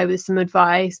reply with some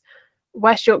advice.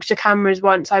 West Yorkshire Cameras,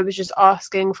 once I was just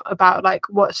asking about like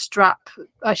what strap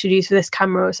I should use for this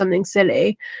camera or something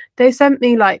silly, they sent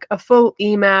me like a full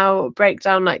email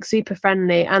breakdown, like super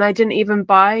friendly, and I didn't even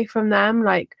buy from them.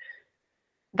 Like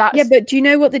that's... Yeah, but do you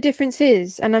know what the difference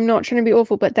is? And I'm not trying to be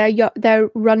awful, but they're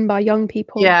run by young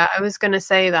people. Yeah, I was going to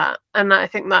say that, and I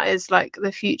think that is like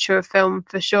the future of film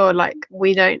for sure. Like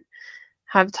we don't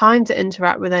have time to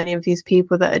interact with any of these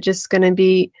people that are just going to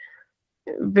be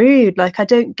rude. Like I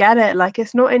don't get it. Like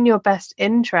it's not in your best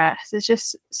interest. It's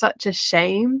just such a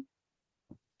shame.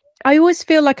 I always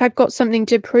feel like I've got something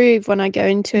to prove when I go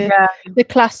into the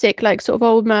classic like sort of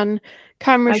old man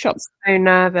camera shops. I'm so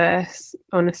nervous,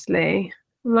 honestly.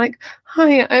 I'm like,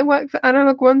 hi, I work for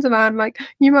Analog Wonderland, like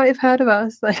you might have heard of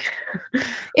us. Like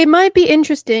it might be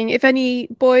interesting if any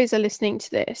boys are listening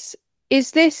to this.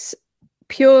 Is this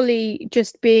purely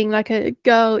just being like a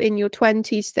girl in your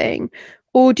 20s thing?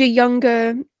 Or do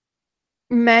younger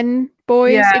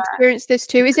boys experience this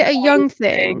too? Is it a young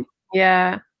thing?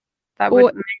 Yeah,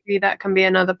 maybe that can be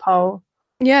another poll.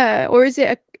 Yeah, or is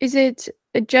it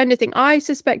a gender thing? I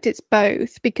suspect it's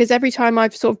both, because every time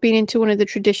I've sort of been into one of the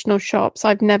traditional shops,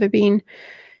 I've never been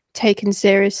taken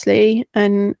seriously,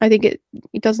 and I think it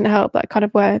doesn't help that I kind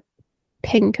of wear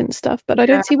pink and stuff. But I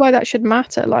don't see why that should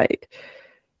matter. Like,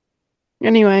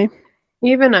 anyway,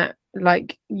 even at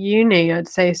like uni, I'd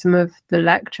say some of the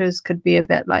lectures could be a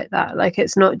bit like that. Like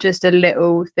it's not just a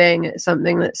little thing, it's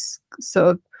something that's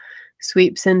sort of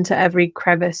sweeps into every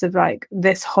crevice of like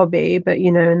this hobby, but you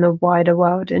know, in the wider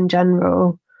world in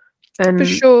general. And for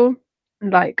sure,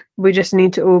 like we just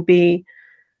need to all be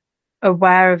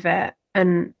aware of it.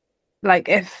 And like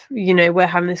if, you know, we're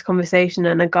having this conversation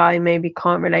and a guy maybe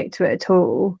can't relate to it at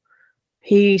all,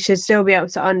 he should still be able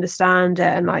to understand it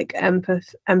and like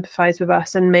empathize with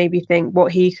us and maybe think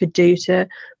what he could do to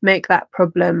make that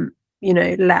problem, you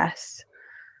know, less.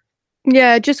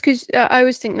 Yeah, just because I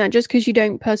always think that just because you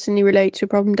don't personally relate to a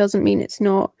problem doesn't mean it's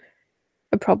not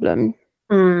a problem.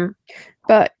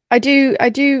 But I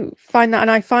do find that,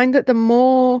 and I find that the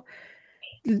more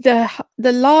the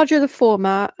larger the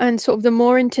format and sort of the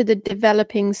more into the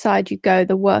developing side you go,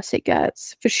 the worse it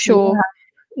gets, for sure.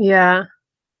 Yeah.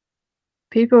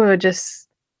 People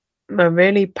are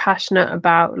really passionate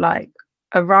about like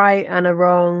a right and a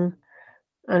wrong,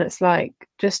 and it's like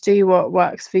just do what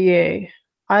works for you.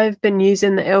 I've been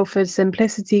using the Ilford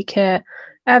Simplicity kit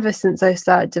ever since I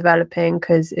started developing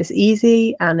because it's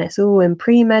easy and it's all in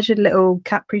pre-measured little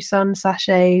Capri Sun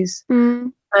sachets.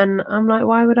 And I'm like,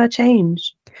 why would I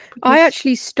change? I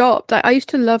actually stopped. I used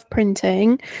to love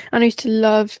printing and I used to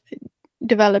love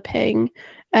developing,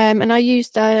 and I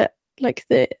used I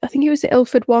think it was the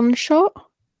Ilford One Shot.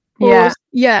 And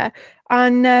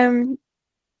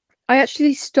I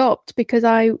actually stopped because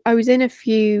I was in a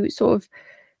few sort of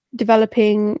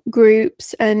developing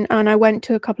groups and I went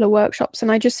to a couple of workshops,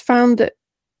 and I just found that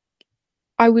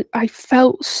I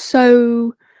felt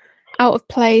so out of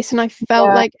place, and I felt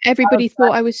like everybody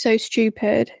thought I was so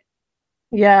stupid.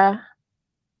 Yeah,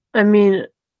 I mean,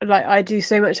 like I do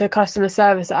so much of customer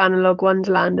service at Analog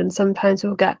Wonderland, and sometimes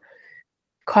we'll get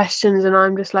questions and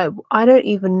I'm just like, I don't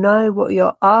even know what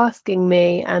you're asking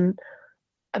me. And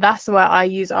that's why I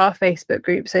use our Facebook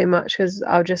group so much, because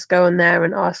I'll just go on there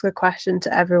and ask a question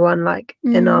to everyone, like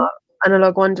in our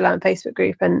Analog Wonderland Facebook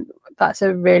group, and that's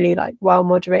a really like well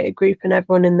moderated group and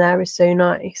everyone in there is so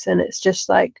nice. And it's just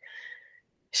like,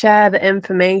 share the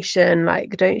information,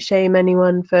 like don't shame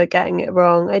anyone for getting it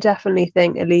wrong. I definitely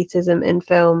think elitism in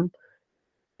film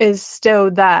is still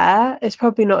there. It's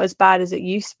probably not as bad as it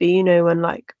used to be, you know, when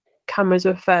like cameras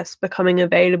were first becoming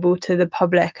available to the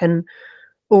public and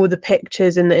all the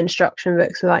pictures in the instruction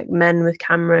books were like men with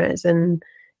cameras and,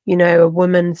 you know, a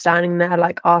woman standing there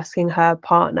like asking her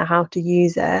partner how to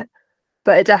use it.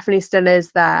 But it definitely still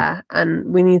is there,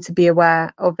 and we need to be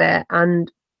aware of it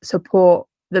and support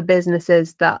the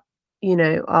businesses that, you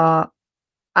know, are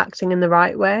acting in the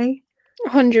right way.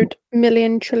 100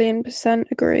 million trillion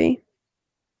 % agree.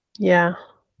 Yeah.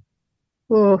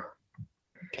 Oh,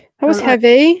 That was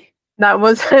heavy. That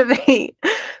was heavy.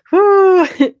 Woo!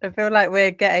 I feel like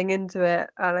we're getting into it,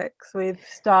 Alex. We've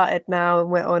started now and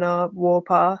we're on our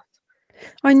warpath.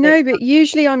 I know, but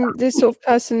usually I'm this sort of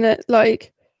person that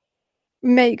like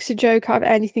makes a joke out of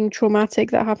anything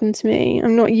traumatic that happened to me.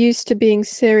 I'm not used to being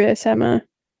serious, Emma.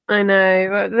 I know,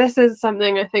 but this is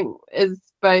something I think is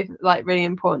both like really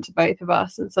important to both of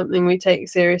us and something we take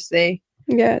seriously.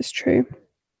 Yeah, it's true.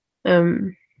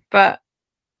 But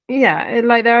yeah,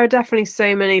 like there are definitely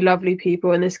so many lovely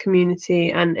people in this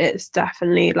community, and it's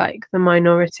definitely like the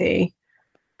minority.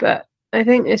 But I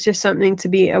think it's just something to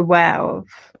be aware of,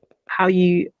 how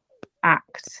you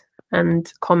act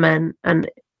and comment and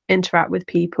interact with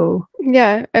people.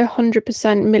 Yeah,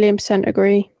 100%, million %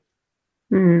 agree.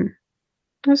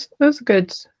 That's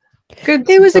good. Good.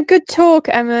 It was a good talk,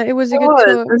 Emma. It was a good talk.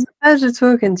 It was a pleasure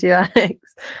talking to you, Alex.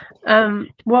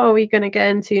 What are we going to get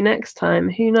into next time?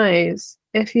 Who knows?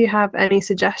 If you have any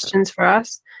suggestions for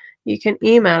us, you can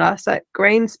email us at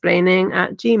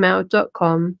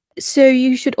grainsplaining@gmail.com. So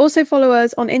you should also follow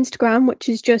us on Instagram, which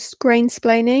is just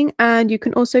grainsplaining, and you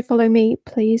can also follow me,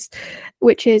 please,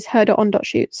 which is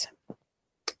her.on.shoots.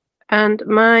 And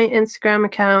my Instagram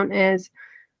account is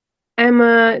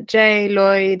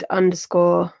EmmaJLloyd_.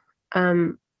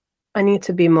 I need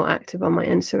to be more active on my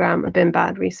Instagram. I've been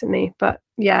bad recently, but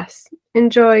yes,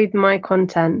 enjoyed my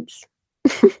content.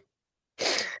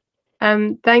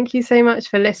 Thank you so much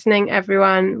for listening,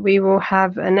 everyone. We will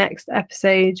have a next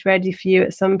episode ready for you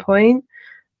at some point.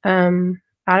 Alex,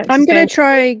 I'm going to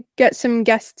try get some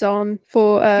guests on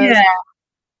for yeah,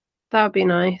 that would be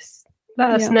nice. Let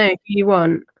us know who you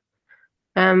want.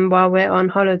 While we're on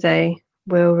holiday,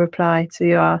 we'll reply to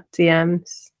your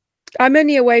DMs. I'm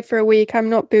only away for a week. I'm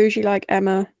not bougie like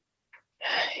Emma.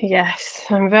 Yes,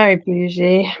 I'm very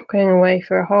bougie. I'm going away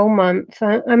for a whole month.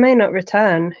 I may not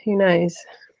return. Who knows?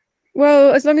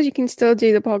 Well, as long as you can still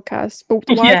do the podcast. But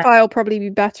the Wi-Fi will probably be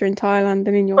better in Thailand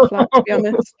than in your flat, to be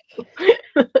honest.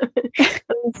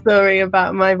 I'm sorry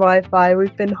about my Wi-Fi.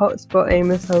 We've been hotspotting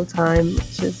this whole time,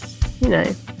 which is, you know,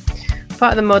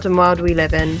 part of the modern world we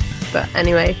live in. But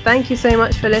anyway, thank you so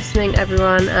much for listening,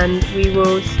 everyone, and we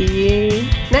will see you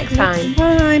next time.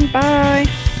 Bye.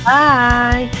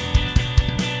 Bye.